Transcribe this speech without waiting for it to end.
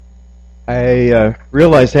I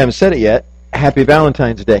realized I haven't said it yet. Happy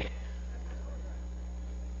Valentine's Day.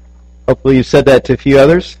 Hopefully you've said that to a few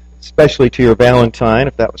others, especially to your Valentine,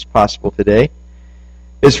 if that was possible today.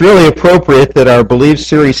 It's really appropriate that our Believe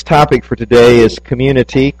series topic for today is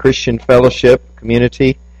community, Christian fellowship,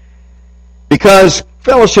 community, because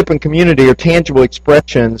fellowship and community are tangible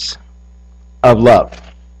expressions of love.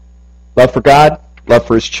 Love for God, love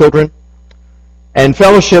for His children, and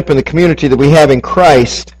fellowship and the community that we have in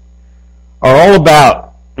Christ are all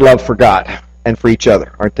about love for God and for each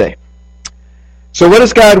other, aren't they? So what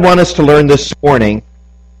does God want us to learn this morning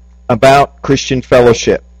about Christian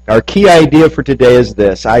fellowship? Our key idea for today is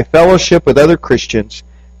this: I fellowship with other Christians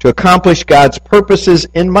to accomplish God's purposes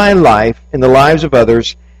in my life, in the lives of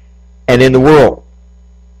others, and in the world.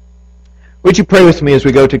 Would you pray with me as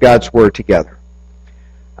we go to God's Word together?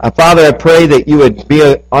 Father, I pray that you would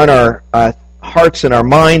be on our hearts and our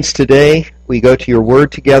minds today. We go to your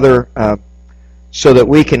Word together so that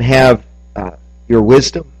we can have your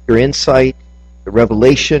wisdom, your insight, the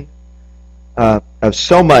revelation of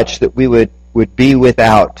so much that we would be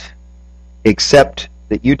without, except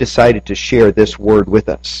that you decided to share this Word with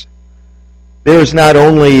us. There is not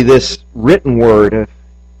only this written Word of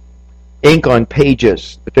ink on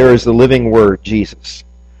pages, but there is the living Word, Jesus,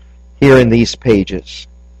 here in these pages.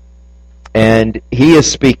 And He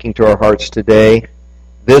is speaking to our hearts today.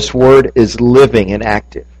 This Word is living and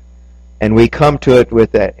active. And we come to it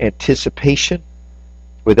with that anticipation,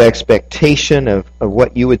 with expectation of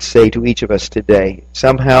what you would say to each of us today.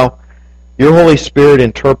 Somehow, your Holy Spirit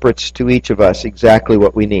interprets to each of us exactly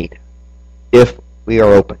what we need, if we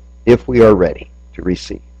are open, if we are ready to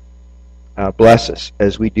receive. Bless us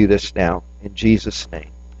as we do this now. In Jesus' name,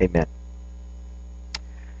 amen.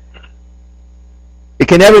 It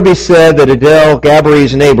can never be said that Adele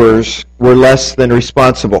Gabry's neighbors were less than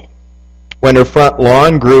responsible. When her front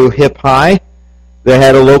lawn grew hip-high, they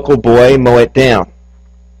had a local boy mow it down.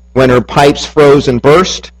 When her pipes froze and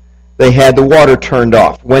burst, they had the water turned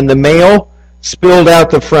off. When the mail spilled out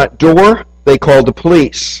the front door, they called the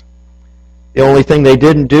police. The only thing they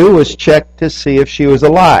didn't do was check to see if she was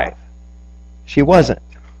alive. She wasn't.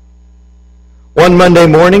 One Monday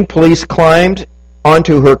morning, police climbed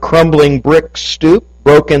onto her crumbling brick stoop,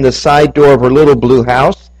 broke in the side door of her little blue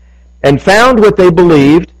house, and found what they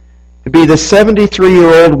believed to be the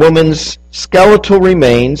 73-year-old woman's skeletal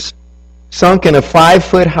remains sunk in a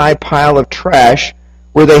 5-foot-high pile of trash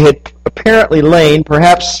where they had apparently lain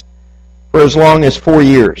perhaps for as long as 4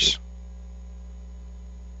 years.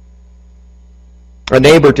 A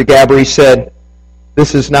neighbor to Gabry said,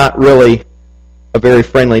 "This is not really a very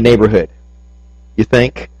friendly neighborhood." You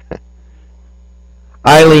think?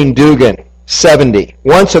 Eileen Dugan, 70,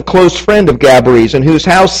 once a close friend of Gabry's and whose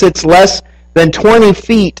house sits less than 20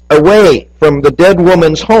 feet away from the dead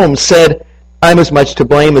woman's home, said, "I'm as much to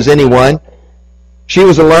blame as anyone. She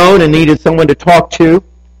was alone and needed someone to talk to,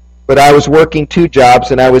 but I was working 2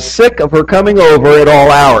 jobs and I was sick of her coming over at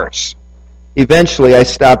all hours. Eventually, I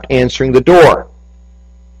stopped answering the door."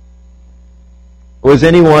 Was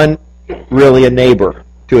anyone really a neighbor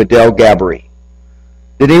to Adele Gabry?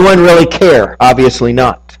 Did anyone really care? Obviously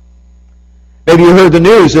not. Maybe you heard the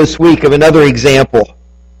news this week of another example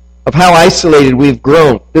of how isolated we've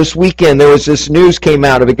grown. This weekend there was this news came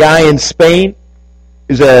out of a guy in Spain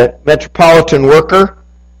who's a metropolitan worker.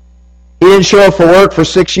 He didn't show up for work for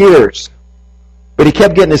 6 years, but he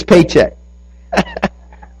kept getting his paycheck.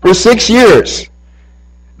 For 6 years.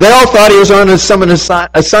 They all thought he was on some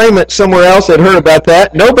assignment somewhere else. I'd heard about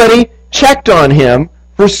that. Nobody checked on him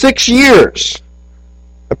for 6 years.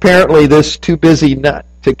 Apparently this too busy not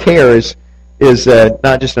to care is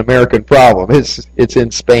not just an American problem. It's in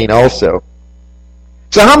Spain also.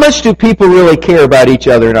 So how much do people really care about each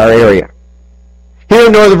other in our area? Here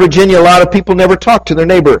in Northern Virginia, a lot of people never talk to their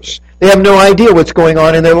neighbors. They have no idea what's going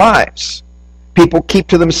on in their lives. People keep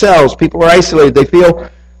to themselves. People are isolated. They feel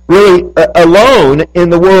really alone in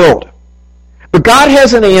the world. But God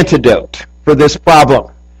has an antidote for this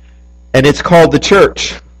problem, and it's called the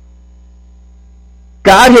church.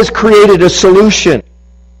 God has created a solution.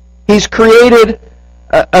 He's created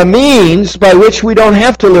a means by which we don't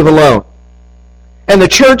have to live alone. And the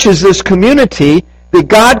church is this community that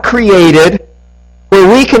God created where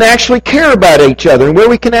we can actually care about each other and where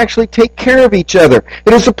we can actually take care of each other.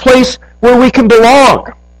 It is a place where we can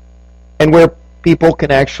belong and where people can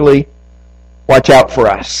actually watch out for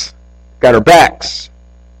us. Got our backs.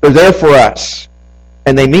 They're there for us.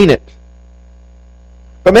 And they mean it.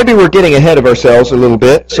 But maybe we're getting ahead of ourselves a little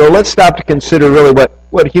bit, so let's stop to consider really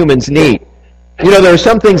what humans need. You know, there are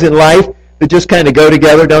some things in life that just kind of go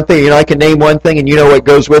together, don't they? You know, I can name one thing and you know what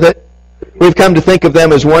goes with it. we've come to think of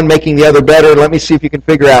them as one making the other better. Let me see if you can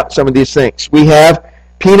figure out some of these things. We have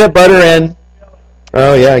peanut butter and,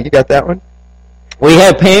 oh yeah, you got that one? We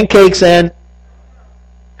have pancakes and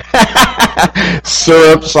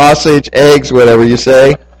syrup, sausage, eggs, whatever you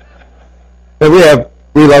say. And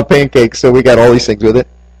we love pancakes, so we got all these things with it.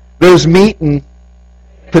 There's meat and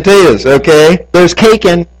potatoes, okay? There's cake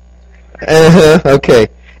and, okay.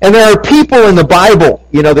 And there are people in the Bible,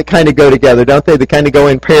 that kind of go together, don't they? They kind of go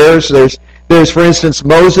in pairs. There's, for instance,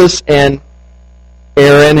 Moses and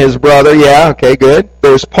Aaron, his brother. Yeah, okay, good.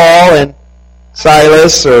 There's Paul and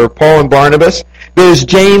Silas, or Paul and Barnabas. There's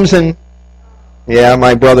James and, yeah,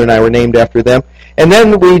 my brother and I were named after them. And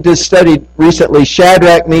then we just studied recently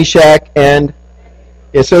Shadrach, Meshach, and,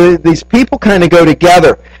 yeah, so these people kind of go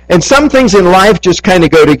together. And some things in life just kind of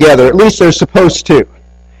go together. At least they're supposed to.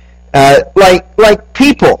 Like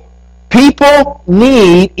people. People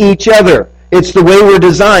need each other. It's the way we're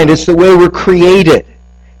designed. It's the way we're created.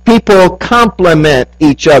 People complement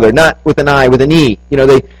each other, not with an I, with an E.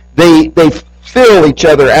 They fill each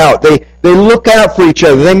other out. They look out for each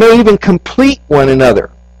other. They may even complete one another.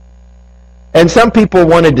 And some people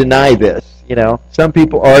want to deny this. Some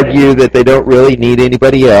people argue that they don't really need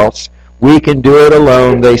anybody else. We can do it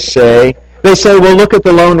alone, they say. They say, well, look at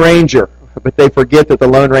the Lone Ranger. But they forget that the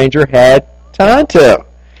Lone Ranger had Tonto.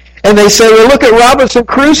 And they say, well, look at Robinson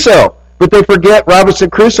Crusoe. But they forget Robinson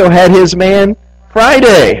Crusoe had his man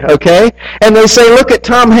Friday, okay? And they say, look at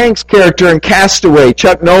Tom Hanks' character in Castaway,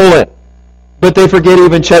 Chuck Nolan. But they forget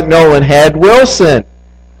even Chuck Nolan had Wilson.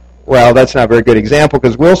 Well, that's not a very good example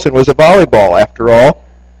because Wilson was a volleyball after all.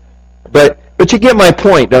 But you get my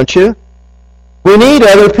point, don't you? We need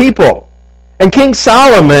other people. And King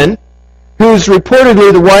Solomon, who's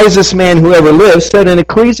reportedly the wisest man who ever lived, said in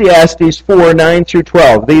Ecclesiastes 4, 9 through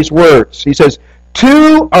 12, these words. He says,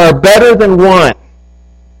 2 are better than 1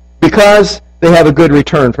 because they have a good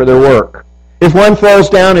return for their work. If one falls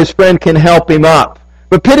down, his friend can help him up.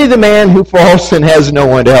 But pity the man who falls and has no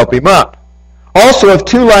one to help him up. Also, if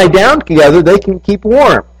 2 lie down together, they can keep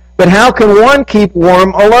warm. But how can one keep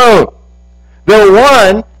warm alone? Though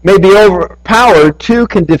one may be overpowered, 2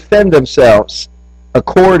 can defend themselves. A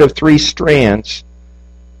cord of 3 strands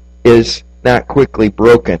is not quickly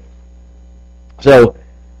broken. So,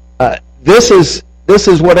 this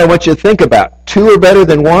is what I want you to think about. 2 are better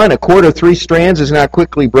than 1. A cord of 3 strands is not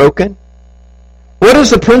quickly broken. What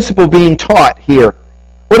is the principle being taught here?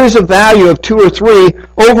 What is the value of 2 or 3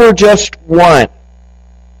 over just 1?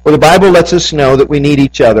 Well, the Bible lets us know that we need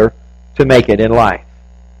each other to make it in life.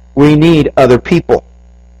 We need other people.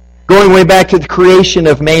 Going way back to the creation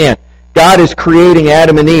of man, God is creating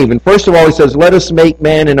Adam and Eve. And first of all, He says, let us make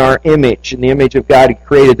man in our image. In the image of God, He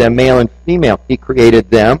created them, male and female. He created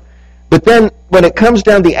them. But then, when it comes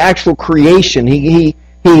down to the actual creation, He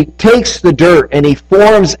takes the dirt and He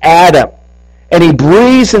forms Adam. And He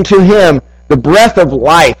breathes into him the breath of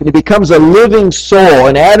life. And he becomes a living soul.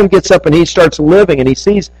 And Adam gets up and he starts living. And he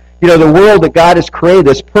sees, the world that God has created,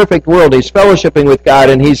 this perfect world. He's fellowshipping with God.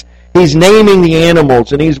 And he's naming the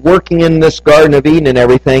animals. And he's working in this Garden of Eden and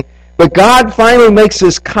everything. But God finally makes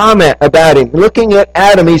this comment about him. Looking at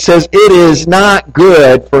Adam, He says, it is not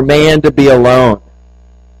good for man to be alone.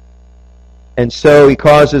 And so He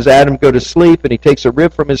causes Adam to go to sleep, and He takes a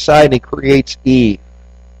rib from his side, and He creates Eve.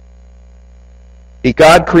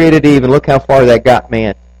 God created Eve, and look how far that got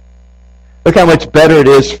man. Look how much better it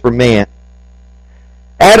is for man.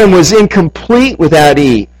 Adam was incomplete without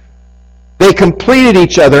Eve. They completed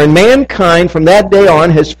each other, and mankind from that day on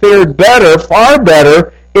has fared better, far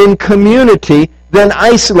better, in community than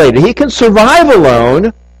isolated. He can survive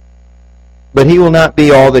alone, but he will not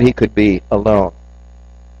be all that he could be alone.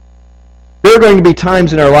 There are going to be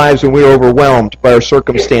times in our lives when we're overwhelmed by our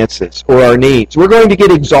circumstances or our needs. We're going to get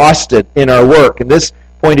exhausted in our work. And this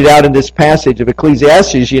pointed out in this passage of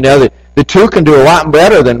Ecclesiastes, that the 2 can do a lot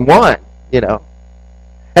better than 1, And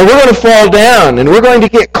we're going to fall down, and we're going to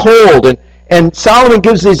get cold. And Solomon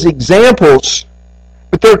gives these examples,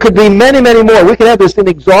 but there could be many, many more. We could have this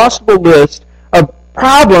inexhaustible list of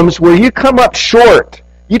problems where you come up short.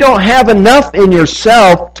 You don't have enough in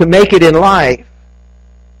yourself to make it in life.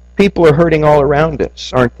 People are hurting all around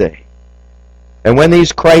us, aren't they? And when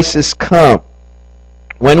these crises come,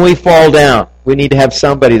 when we fall down, we need to have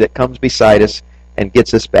somebody that comes beside us and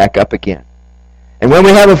gets us back up again. And when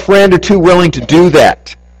we have a friend or 2 willing to do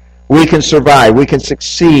that, we can survive, we can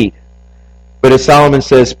succeed. But as Solomon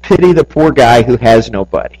says, pity the poor guy who has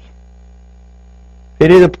nobody.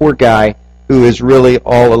 Pity the poor guy who is really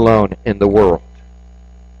all alone in the world.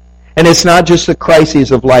 And it's not just the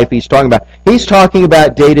crises of life he's talking about. He's talking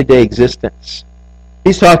about day-to-day existence.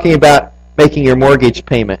 He's talking about making your mortgage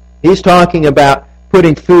payment He's talking about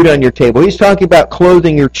putting food on your table. He's talking about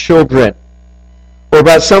clothing your children, or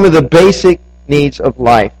about some of the basic needs of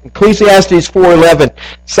life. Ecclesiastes 4:11,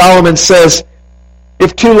 Solomon says,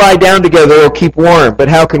 if two lie down together, they'll keep warm, but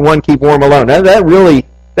how can one keep warm alone? Now, that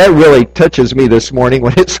really touches me this morning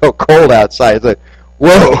when it's so cold outside. It's like,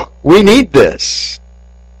 whoa, we need this.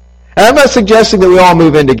 And I'm not suggesting that we all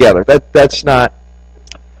move in together. That's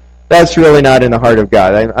really not in the heart of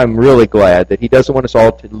God. I'm really glad that He doesn't want us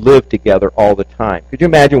all to live together all the time. Could you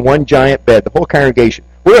imagine one giant bed, the whole congregation?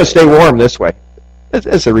 We're going to stay warm this way.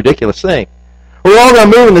 It's a ridiculous thing. We're all going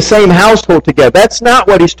to move in the same household together. That's not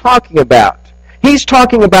what He's talking about. He's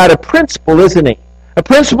talking about a principle, isn't He? A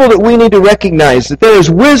principle that we need to recognize, that there is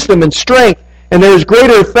wisdom and strength, and there is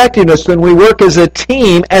greater effectiveness when we work as a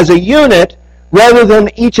team, as a unit, rather than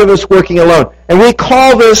each of us working alone. And we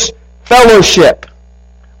call this fellowship.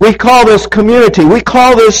 We call this community. We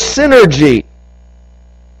call this synergy.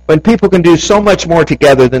 When people can do so much more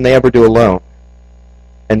together than they ever do alone.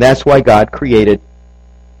 And that's why God created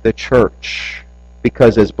the church.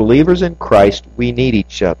 Because as believers in Christ, we need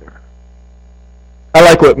each other. I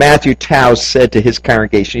like what Matthew Towse said to his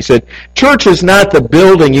congregation. He said, church is not the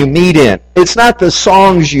building you meet in. It's not the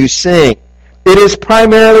songs you sing. It is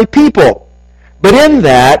primarily people. But in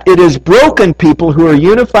that, it is broken people who are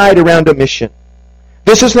unified around a mission.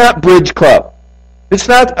 This is not Bridge Club. It's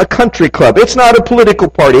not a country club. It's not a political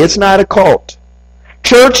party. It's not a cult.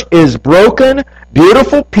 Church is broken,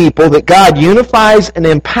 beautiful people that God unifies and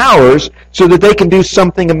empowers so that they can do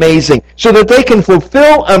something amazing, so that they can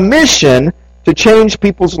fulfill a mission to change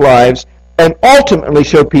people's lives and ultimately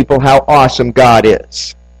show people how awesome God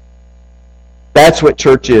is. That's what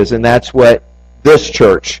church is, and that's what this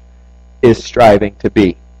church is striving to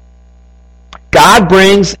be. God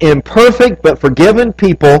brings imperfect but forgiven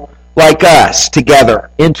people like us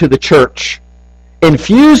together into the church,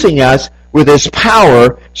 infusing us with His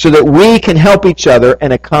power so that we can help each other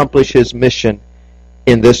and accomplish His mission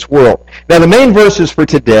in this world. Now, the main verses for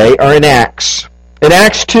today are in Acts. In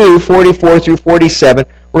Acts 2, 44 through 47,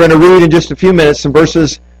 we're going to read in just a few minutes some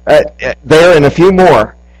verses there and a few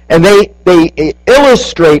more. And they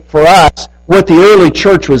illustrate for us what the early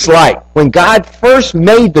church was like. When God first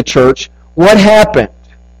made the church, what happened?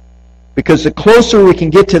 Because the closer we can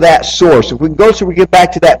get to that source, if we can go so we get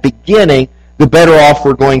back to that beginning, the better off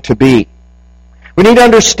we're going to be. We need to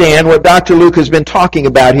understand what Dr. Luke has been talking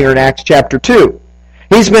about here in Acts chapter 2.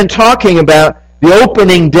 He's been talking about the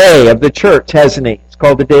opening day of the church, hasn't he? It's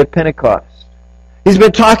called the Day of Pentecost. He's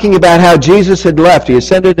been talking about how Jesus had left. He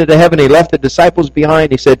ascended into heaven. He left the disciples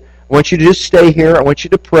behind. He said, I want you to just stay here. I want you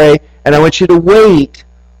to pray. And I want you to wait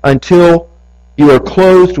until you are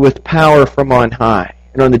clothed with power from on high.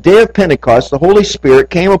 And on the day of Pentecost, the Holy Spirit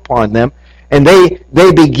came upon them, and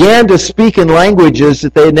they began to speak in languages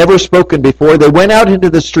that they had never spoken before. They went out into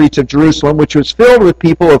the streets of Jerusalem, which was filled with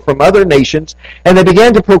people from other nations, and they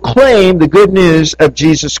began to proclaim the good news of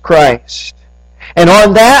Jesus Christ. And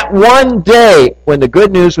on that one day, when the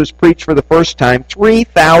good news was preached for the first time,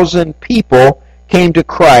 3,000 people came to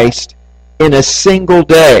Christ in a single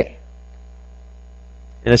day.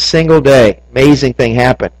 In a single day. Amazing thing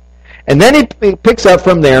happened. And then he picks up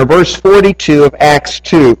from there, verse 42 of Acts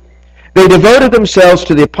 2. They devoted themselves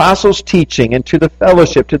to the apostles' teaching and to the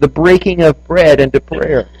fellowship, to the breaking of bread and to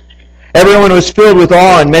prayer. Everyone was filled with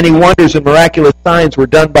awe, and many wonders and miraculous signs were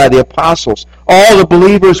done by the apostles. All the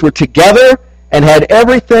believers were together and had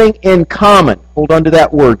everything in common. Hold on to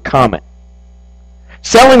that word, common.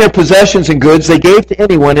 Selling their possessions and goods, they gave to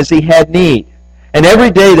anyone as he had need. And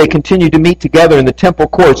every day they continued to meet together in the temple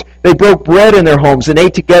courts. They broke bread in their homes and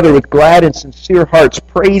ate together with glad and sincere hearts,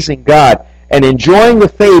 praising God and enjoying the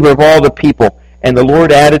favor of all the people. And the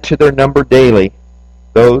Lord added to their number daily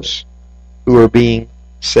those who were being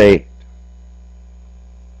saved.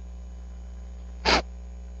 I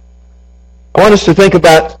want us to think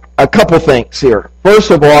about a couple things here.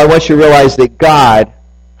 First of all, I want you to realize that God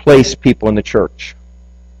placed people in the church.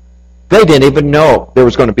 They didn't even know there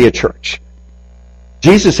was going to be a church.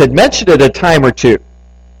 Jesus had mentioned it a time or two.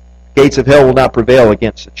 Gates of hell will not prevail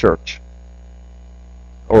against the church.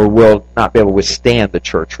 Or will not be able to withstand the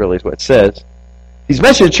church, really, is what it says. He's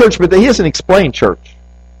mentioned the church, but he hasn't explained church.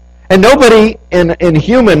 And nobody in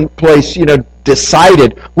human place,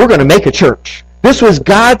 decided, we're going to make a church. This was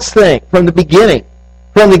God's thing from the beginning,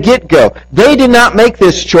 from the get-go. They did not make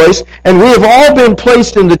this choice, and we have all been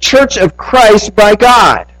placed in the church of Christ by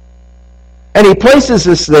God. And he places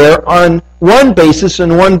us there on one basis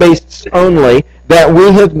and one basis only, that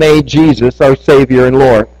we have made Jesus our Savior and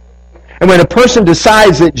Lord. And when a person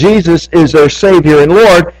decides that Jesus is their Savior and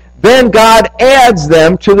Lord, then God adds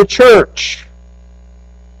them to the church.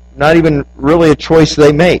 not even really a choice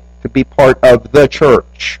they make to be part of the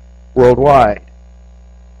church worldwide.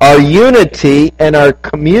 Our unity and our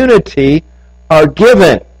community are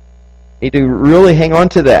given. We need to really hang on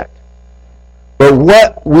to that. But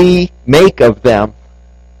what we make of them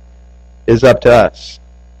is up to us.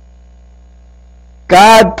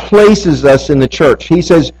 God places us in the church. He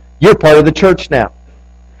says, you're part of the church now.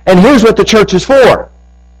 And here's what the church is for.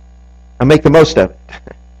 I'll make the most of it.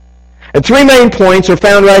 And three main points are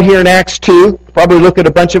found right here in Acts 2. Probably look at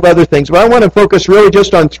a bunch of other things. But I want to focus really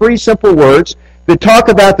just on three simple words that talk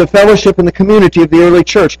about the fellowship and the community of the early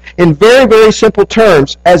church. In very, very simple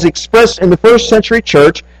terms, as expressed in the first century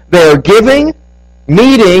church, they are giving,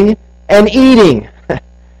 meeting, and eating.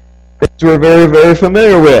 Things we're very, very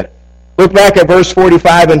familiar with. Look back at verse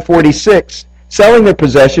 45 and 46. Selling their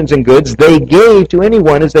possessions and goods, they gave to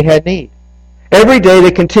anyone as they had need. Every day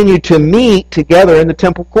they continued to meet together in the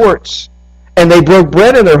temple courts. And they broke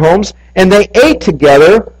bread in their homes, and they ate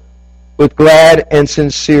together with glad and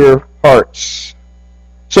sincere hearts.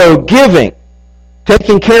 So giving,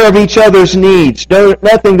 taking care of each other's needs.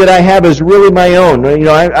 Nothing that I have is really my own.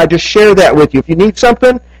 I just share that with you. If you need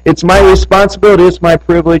something, it's my responsibility, it's my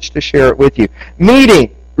privilege to share it with you.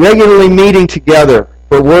 Meeting, regularly meeting together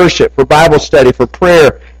for worship, for Bible study, for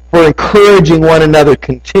prayer, for encouraging one another,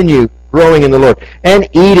 continue growing in the Lord. And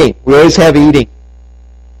eating. We always have eating.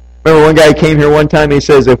 Remember one guy came here one time and he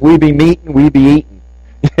says, if we be meeting, we be eating.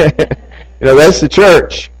 That's the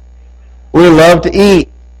church. We love to eat.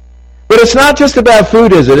 But it's not just about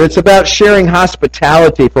food, is it? It's about sharing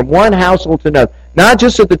hospitality from one household to another. Not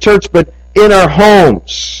just at the church, but in our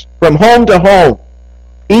homes. From home to home.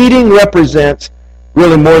 Eating represents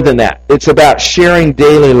really more than that. It's about sharing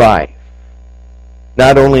daily life.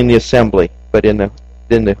 Not only in the assembly, but in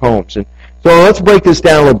the homes. And so let's break this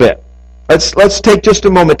down a little bit. Let's take just a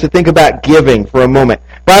moment to think about giving for a moment.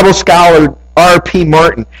 Bible scholar R.P.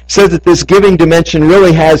 Martin says that this giving dimension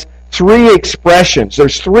really has three expressions.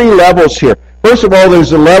 There's three levels here. First of all,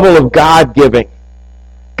 there's the level of God giving.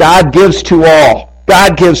 God gives to all.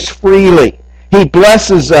 God gives freely. He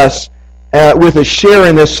blesses us with a share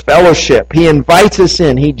in this fellowship. He invites us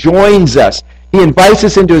in. He joins us. He invites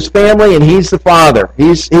us into His family, and He's the Father.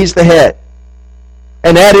 He's the head.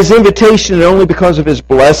 And at His invitation, and only because of His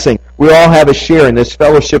blessing, we all have a share in this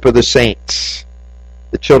fellowship of the saints,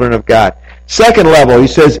 the children of God. Second level, he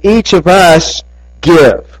says, each of us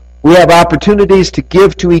give. We have opportunities to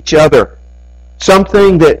give to each other.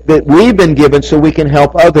 Something that we've been given so we can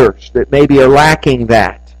help others that maybe are lacking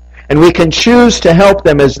that. And we can choose to help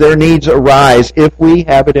them as their needs arise if we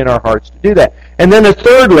have it in our hearts to do that. And then the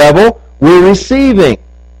third level, we're receiving.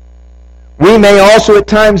 We may also at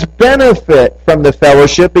times benefit from the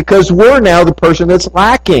fellowship because we're now the person that's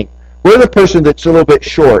lacking. We're the person that's a little bit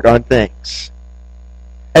short on things.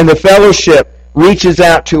 And the fellowship reaches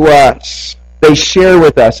out to us. They share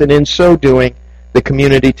with us, and in so doing, the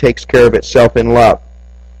community takes care of itself in love.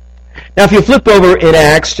 Now, if you flip over in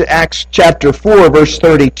Acts to Acts chapter 4, verse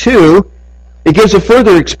 32, it gives a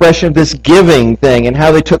further expression of this giving thing and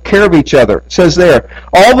how they took care of each other. It says there,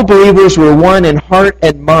 all the believers were one in heart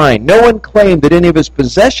and mind. No one claimed that any of his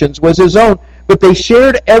possessions was his own, but they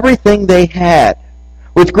shared everything they had.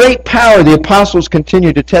 With great power, the apostles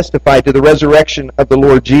continued to testify to the resurrection of the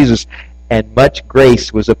Lord Jesus, and much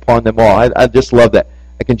grace was upon them all. I just love that.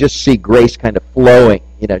 I can just see grace kind of flowing,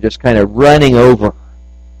 just kind of running over.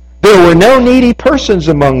 There were no needy persons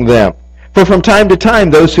among them. For from time to time,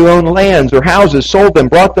 those who owned lands or houses sold them,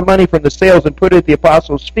 brought the money from the sales, and put it at the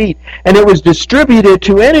apostles' feet. And it was distributed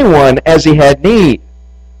to anyone as he had need.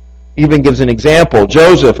 He even gives an example.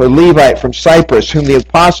 Joseph, a Levite from Cyprus, whom the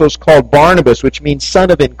apostles called Barnabas, which means son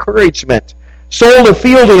of encouragement, sold a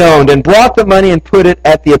field he owned and brought the money and put it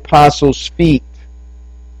at the apostles' feet.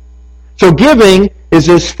 So giving is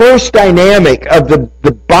this first dynamic of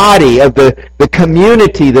the body, of the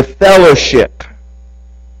community, the fellowship.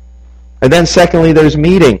 And then secondly, there's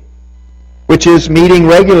meeting, which is meeting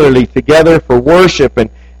regularly together for worship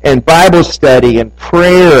and Bible study and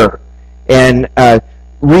prayer and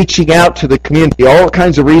reaching out to the community, all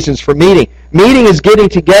kinds of reasons for meeting. Meeting is getting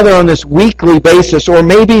together on this weekly basis, or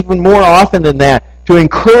maybe even more often than that, to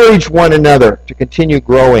encourage one another to continue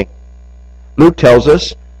growing. Luke tells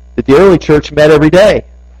us that the early church met every day.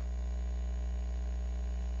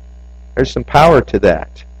 There's some power to that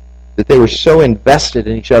they were so invested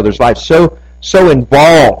in each other's lives, so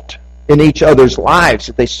involved in each other's lives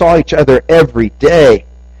that they saw each other every day.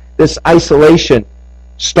 This isolation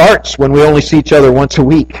starts when we only see each other once a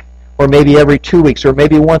week, or maybe every 2 weeks, or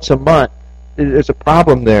maybe once a month. There's a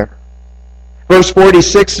problem there. Verse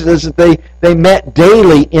 46 says that they met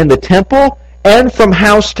daily in the temple and from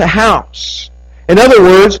house to house. In other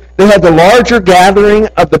words, they had the larger gathering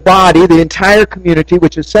of the body, the entire community,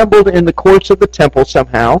 which assembled in the courts of the temple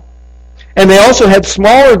somehow. And they also had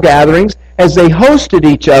smaller gatherings as they hosted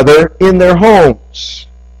each other in their homes.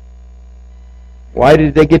 Why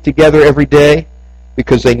did they get together every day?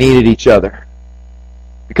 Because they needed each other.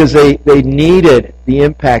 Because they needed the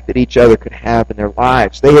impact that each other could have in their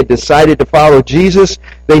lives. They had decided to follow Jesus.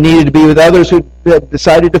 They needed to be with others who had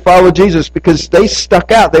decided to follow Jesus because they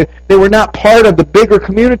stuck out. They were not part of the bigger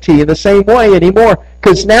community in the same way anymore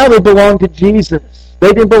because now they belonged to Jesus.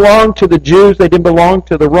 They didn't belong to the Jews. They didn't belong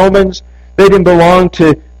to the Romans. They didn't belong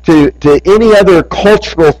to any other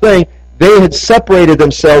cultural thing. They had separated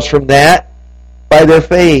themselves from that by their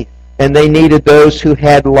faith. And they needed those who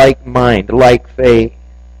had like mind, like faith.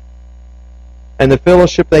 And the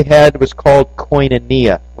fellowship they had was called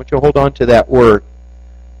koinonia. I want you to hold on to that word.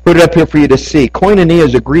 Put it up here for you to see. Koinonia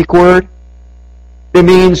is a Greek word. It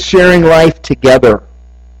means sharing life together.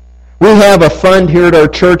 We have a fund here at our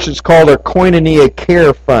church. It's called our Koinonia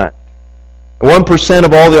Care Fund. 1%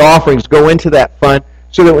 of all the offerings go into that fund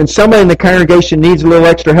so that when somebody in the congregation needs a little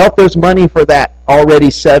extra help, there's money for that already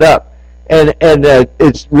set up. And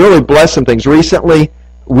it's really blessed some things. Recently,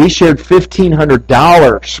 we shared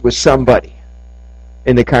 $1,500 with somebody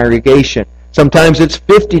in the congregation. Sometimes it's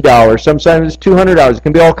 $50, sometimes it's $200. It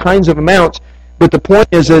can be all kinds of amounts, but the point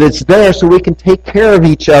is that it's there so we can take care of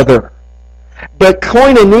each other. But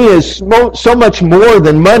koinonia is so much more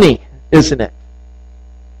than money, isn't it?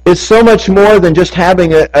 It's so much more than just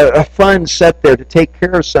having a fund set there to take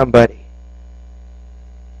care of somebody.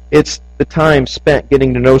 It's the time spent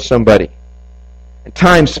getting to know somebody, and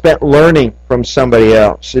time spent learning from somebody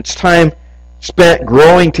else. It's time spent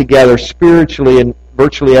growing together spiritually in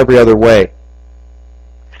virtually every other way.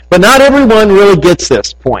 But not everyone really gets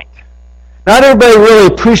this point. Not everybody really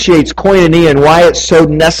appreciates koinonia and why it's so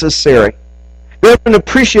necessary. They don't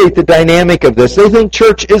appreciate the dynamic of this. They think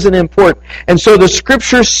church isn't important. And so the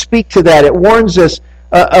Scriptures speak to that. It warns us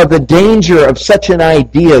of the danger of such an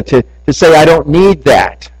idea to say, I don't need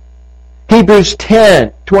that. Hebrews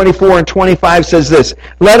 10, 24 and 25 says this,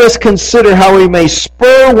 let us consider how we may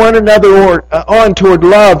spur one another on toward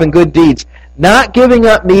love and good deeds, not giving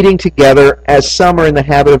up meeting together as some are in the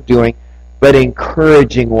habit of doing, but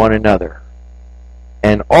encouraging one another.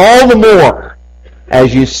 And all the more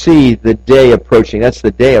as you see the day approaching. That's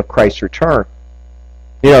the day of Christ's return.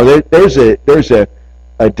 You know, there's a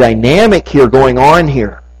dynamic here going on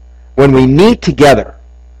here. When we meet together,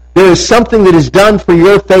 there is something that is done for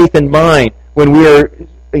your faith and mine when we are,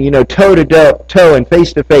 toe to toe and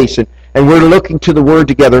face to face, and we're looking to the Word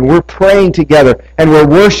together, and we're praying together, and we're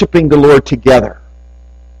worshiping the Lord together.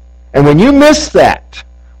 And when you miss that,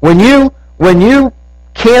 when you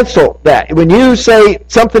cancel that, when you say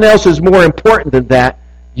something else is more important than that,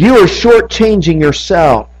 you are shortchanging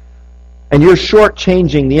yourself, and you're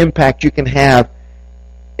shortchanging the impact you can have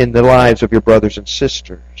in the lives of your brothers and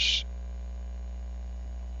sisters.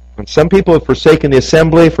 And some people have forsaken the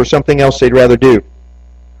assembly for something else they'd rather do.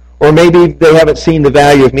 Or maybe they haven't seen the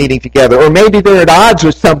value of meeting together. Or maybe they're at odds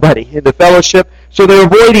with somebody in the fellowship, so they're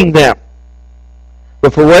avoiding them.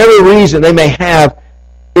 But for whatever reason they may have,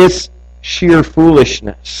 it's sheer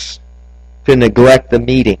foolishness to neglect the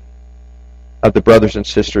meeting of the brothers and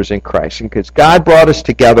sisters in Christ. And because God brought us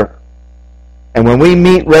together, and when we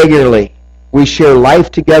meet regularly, we share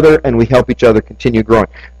life together and we help each other continue growing.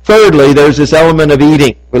 Thirdly, there's this element of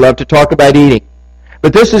eating. We love to talk about eating.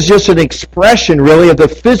 But this is just an expression, really, of the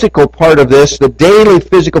physical part of this, the daily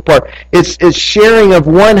physical part. It's sharing of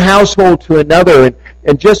one household to another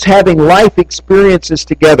and just having life experiences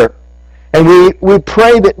together. And we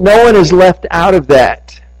pray that no one is left out of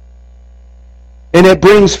that. And it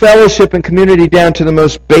brings fellowship and community down to the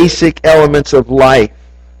most basic elements of life.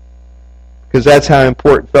 Because that's how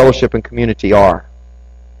important fellowship and community are.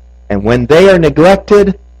 And when they are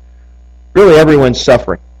neglected, really everyone's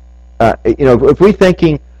suffering. If we're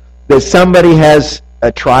thinking that somebody has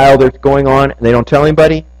a trial that's going on and they don't tell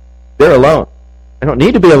anybody, they're alone. They don't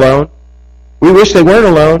need to be alone. We wish they weren't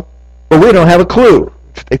alone, but we don't have a clue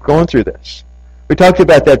they've gone through this. We talked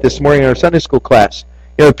about that this morning in our Sunday school class.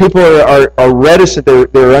 People are reticent,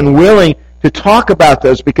 they're unwilling to talk about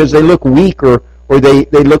those because they look weak or they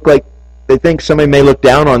look like they think somebody may look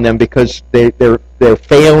down on them because they're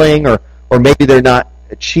failing or maybe they're not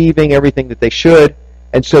achieving everything that they should,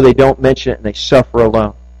 and so they don't mention it and they suffer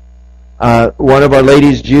alone. One of our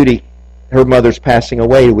ladies, Judy, her mother's passing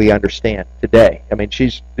away, we understand, today. I mean,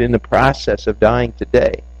 she's in the process of dying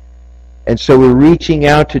today. And so we're reaching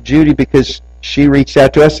out to Judy because she reached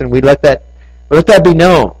out to us, and we let that be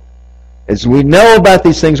known. As we know about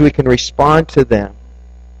these things, we can respond to them.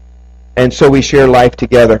 And so we share life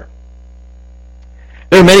together.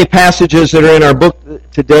 There are many passages that are in our book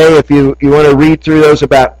today. If you want to read through those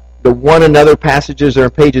about the one another passages, they're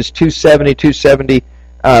on pages 270,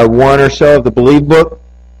 271 or so of the Believe book.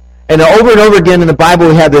 And over again in the Bible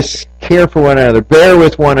we have this care for one another, bear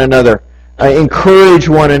with one another, encourage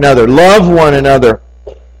one another, love one another.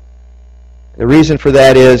 The reason for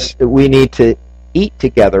that is that we need to eat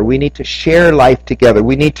together. We need to share life together.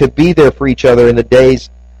 We need to be there for each other in the days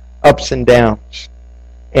ups and downs,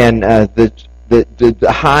 and the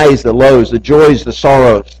highs, the lows, the joys, the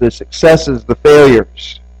sorrows, the successes, the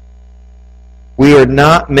failures. We are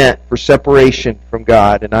not meant for separation from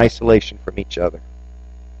God and isolation from each other.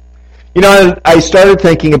 You know, I started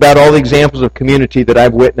thinking about all the examples of community that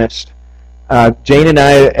I've witnessed. Jane and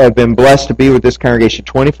I have been blessed to be with this congregation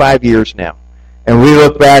 25 years now. And we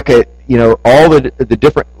look back at, all the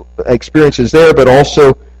different experiences there, but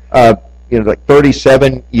also, like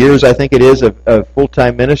 37 years, I think it is, of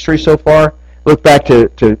full-time ministry so far. Look back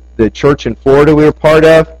to the church in Florida we were part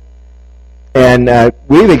of. And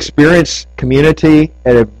we've experienced community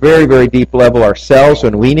at a very, very deep level ourselves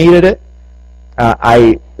when we needed it.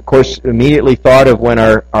 I, of course, immediately thought of when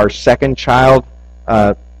our second child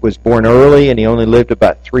was born early and he only lived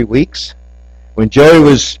about 3 weeks. When Joey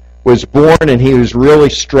was born and he was really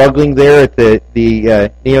struggling there at the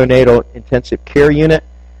neonatal intensive care unit,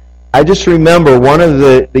 I just remember one of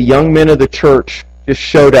the young men of the church just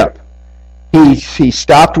showed up. He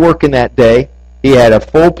stopped working that day. He had a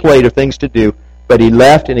full plate of things to do, but he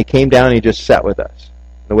left and he came down and he just sat with us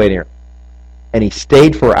in the waiting room. And he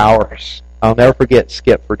stayed for hours. I'll never forget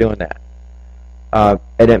Skip for doing that.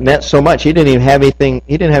 And it meant so much. He didn't even have anything.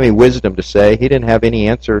 He didn't have any wisdom to say. He didn't have any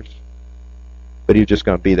answers. But he was just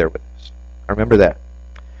going to be there with us. I remember that.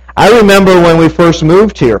 I remember when we first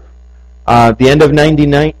moved here, the end of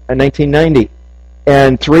 1990.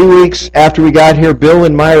 And 3 weeks after we got here, Bill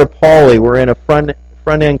and Myra Pauley were in a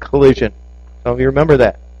front-end collision. Some of you remember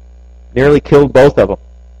that. Nearly killed both of them.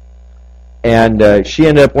 And she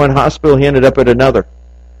ended up one hospital, he ended up at another.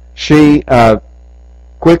 She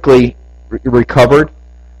quickly recovered,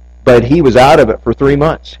 but he was out of it for 3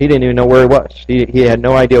 months. He didn't even know where he was. He had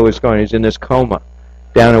no idea what was going on. He was in this coma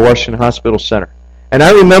down at Washington Hospital Center. And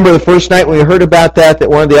I remember the first night when we heard about that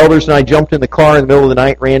one of the elders and I jumped in the car in the middle of the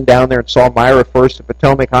night, ran down there and saw Myra first at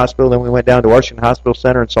Potomac Hospital, then we went down to Washington Hospital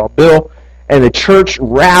Center and saw Bill. And the church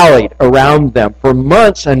rallied around them for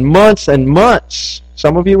months and months and months.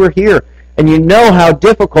 Some of you were here. And you know how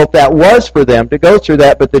difficult that was for them to go through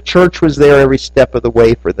that, but the church was there every step of the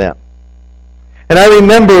way for them. And I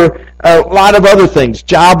remember a lot of other things,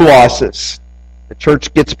 job losses. The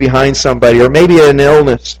church gets behind somebody, or maybe an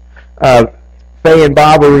illness. Faye and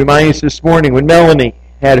Bob were reminding us this morning when Melanie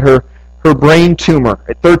had her brain tumor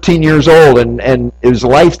at 13 years old, and it was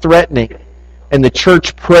life-threatening. And the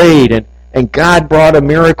church prayed, and God brought a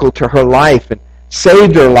miracle to her life and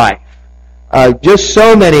saved her life. Just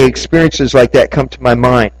so many experiences like that come to my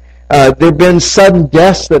mind. There have been sudden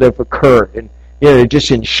deaths that have occurred, and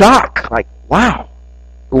just in shock, like, wow,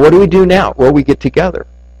 what do we do now? Well, we get together.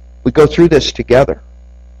 We go through this together.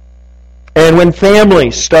 And when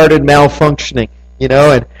families started malfunctioning,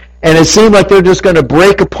 and it seemed like they're just going to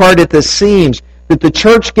break apart at the seams, that the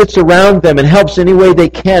church gets around them and helps any way they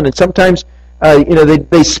can, and sometimes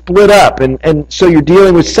they split up, and so you're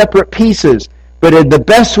dealing with separate pieces. But in the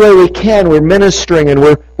best way we can, we're ministering and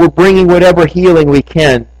we're bringing whatever healing we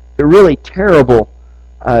can to really terrible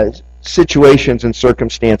situations and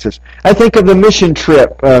circumstances. I think of the mission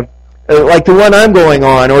trip, like the one I'm going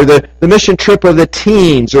on, or the mission trip of the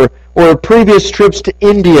teens, or previous trips to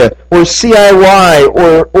India, or CIY,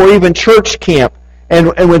 or even church camp. And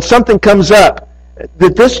when something comes up,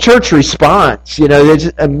 that this church responds. There's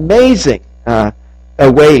amazing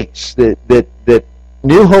ways that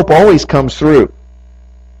New Hope always comes through.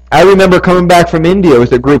 I remember coming back from India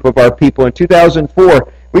with a group of our people in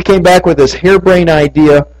 2004. We came back with this harebrained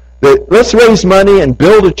idea that let's raise money and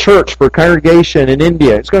build a church for a congregation in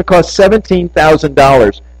India. It's going to cost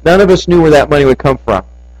 $17,000. None of us knew where that money would come from.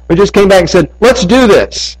 We just came back and said, let's do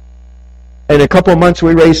this. In a couple of months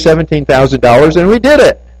we raised $17,000 and we did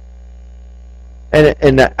it.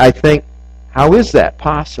 And I think, how is that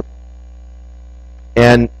possible?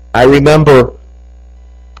 And I remember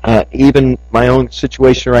even my own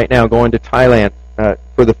situation right now, going to Thailand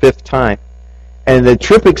for the 5th time. And the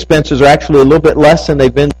trip expenses are actually a little bit less than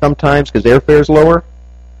they've been sometimes because airfare is lower.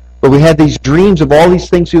 But we had these dreams of all these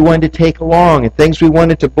things we wanted to take along and things we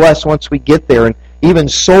wanted to bless once we get there, and even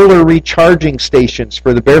solar recharging stations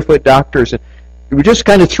for the barefoot doctors. And we just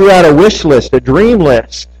kind of threw out a wish list, a dream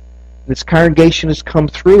list. This congregation has come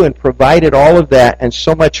through and provided all of that and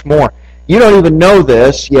so much more. You don't even know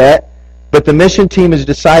this yet, but the mission team has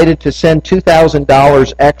decided to send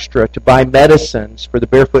 $2,000 extra to buy medicines for the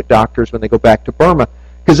barefoot doctors when they go back to Burma,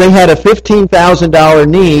 because they had a $15,000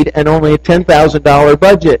 need and only a $10,000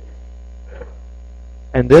 budget.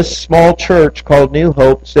 And this small church called New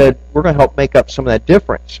Hope said, we're going to help make up some of that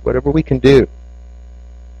difference, whatever we can do.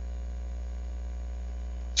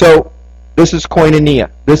 So, this is koinonia.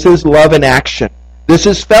 This is love in action. This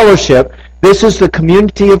is fellowship. This is the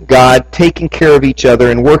community of God taking care of each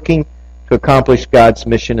other and working to accomplish God's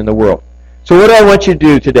mission in the world. So what do I want you to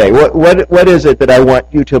do today? What is it that I want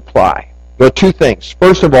you to apply? Well, two things.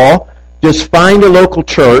 First of all, just find a local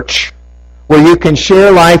church where you can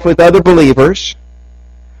share life with other believers,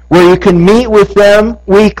 where you can meet with them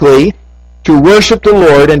weekly to worship the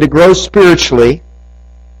Lord and to grow spiritually,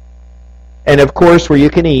 and of course where you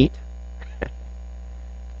can eat,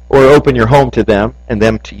 or open your home to them and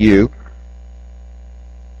them to you.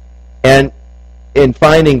 And in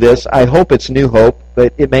finding this, I hope it's New Hope,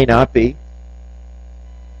 but it may not be.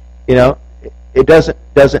 You know, it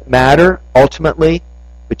doesn't matter ultimately,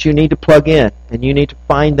 but you need to plug in and you need to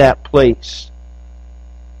find that place.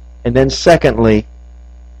 And then secondly,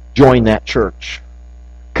 join that church.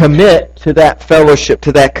 Commit to that fellowship,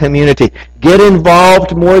 to that community. Get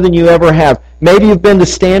involved more than you ever have. Maybe you've been the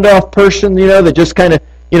standoff person, that just kind of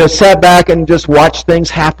sat back and just watched things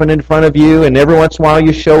happen in front of you, and every once in a while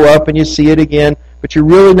you show up and you see it again, but you're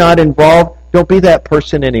really not involved. Don't be that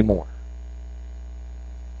person anymore.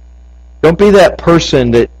 Don't be that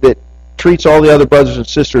person that treats all the other brothers and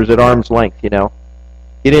sisters at arm's length, Get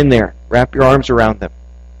in there. Wrap your arms around them.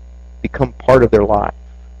 Become part of their life.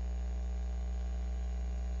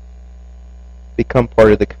 Become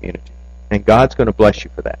part of the community. And God's going to bless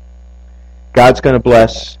you for that. God's going to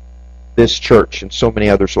bless this church and so many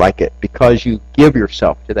others like it because you give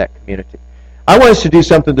yourself to that community. I want us to do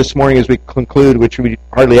something this morning as we conclude, which we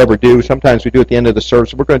hardly ever do. Sometimes we do at the end of the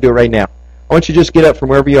service. We're going to do it right now. I want you to just get up from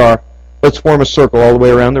wherever you are. Let's form a circle all the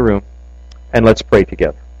way around the room, and let's pray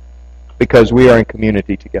together because we are in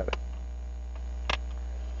community together.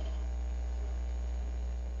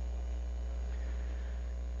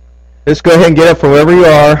 Let's go ahead and get up from wherever you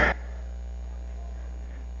are,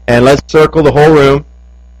 and let's circle the whole room.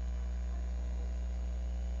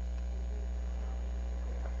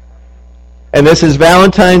 And this is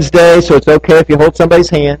Valentine's Day, so it's okay if you hold somebody's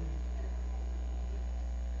hand.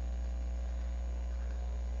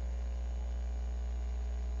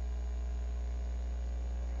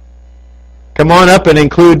 Come on up and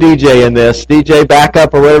include DJ in this. DJ, back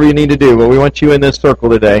up or whatever you need to do, but we want you in this circle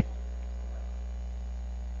today.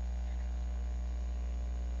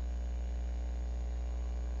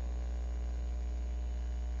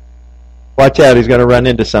 Watch out, he's going to run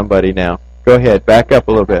into somebody now. Go ahead, back up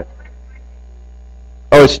a little bit.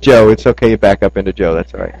 Oh, it's Joe. It's okay, you back up into Joe.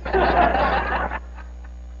 That's all right.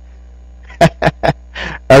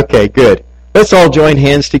 Okay, good. Let's all join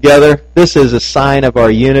hands together. This is a sign of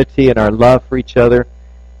our unity and our love for each other.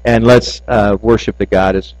 And let's worship the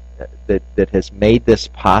God that has made this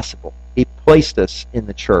possible. He placed us in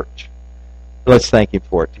the church. Let's thank Him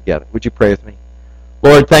for it together. Would you pray with me?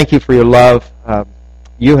 Lord, thank you for your love.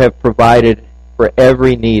 You have provided for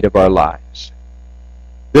every need of our lives.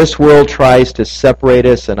 This world tries to separate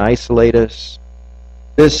us and isolate us.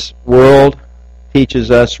 This world teaches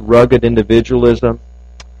us rugged individualism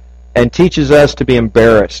and teaches us to be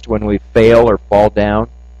embarrassed when we fail or fall down.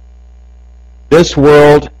 This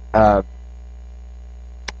world, who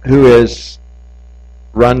is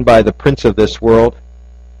run by the prince of this world,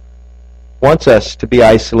 wants us to be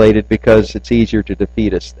isolated because it's easier to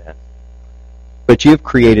defeat us then. But you've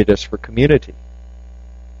created us for community.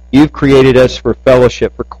 You've created us for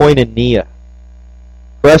fellowship, for koinonia,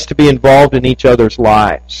 for us to be involved in each other's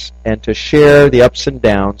lives and to share the ups and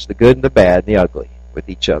downs, the good and the bad and the ugly with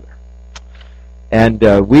each other. And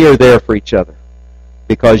we are there for each other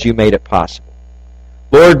because you made it possible.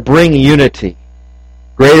 Lord, bring unity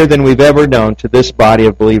greater than we've ever known to this body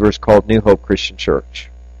of believers called New Hope Christian Church.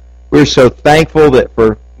 We're so thankful that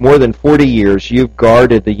for more than 40 years you've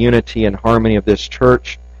guarded the unity and harmony of this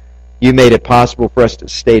church. You made it possible for us to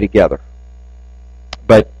stay together.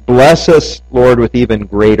 But bless us, Lord, with even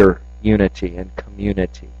greater unity and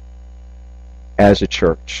community as a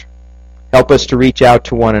church. Help us to reach out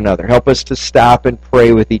to one another. Help us to stop and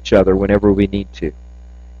pray with each other whenever we need to.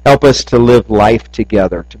 Help us to live life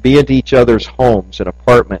together, to be at each other's homes and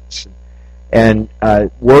apartments and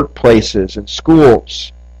workplaces and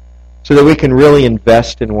schools so that we can really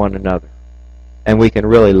invest in one another and we can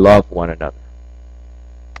really love one another.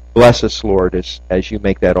 Bless us, Lord, as you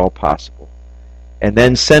make that all possible. And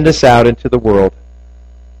then send us out into the world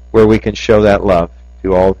where we can show that love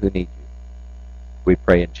to all who need you. We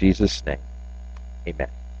pray in Jesus' name. Amen.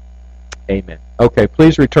 Amen. Okay,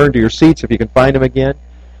 please return to your seats if you can find them again.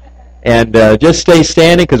 And just stay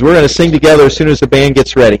standing because we're going to sing together as soon as the band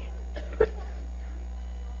gets ready.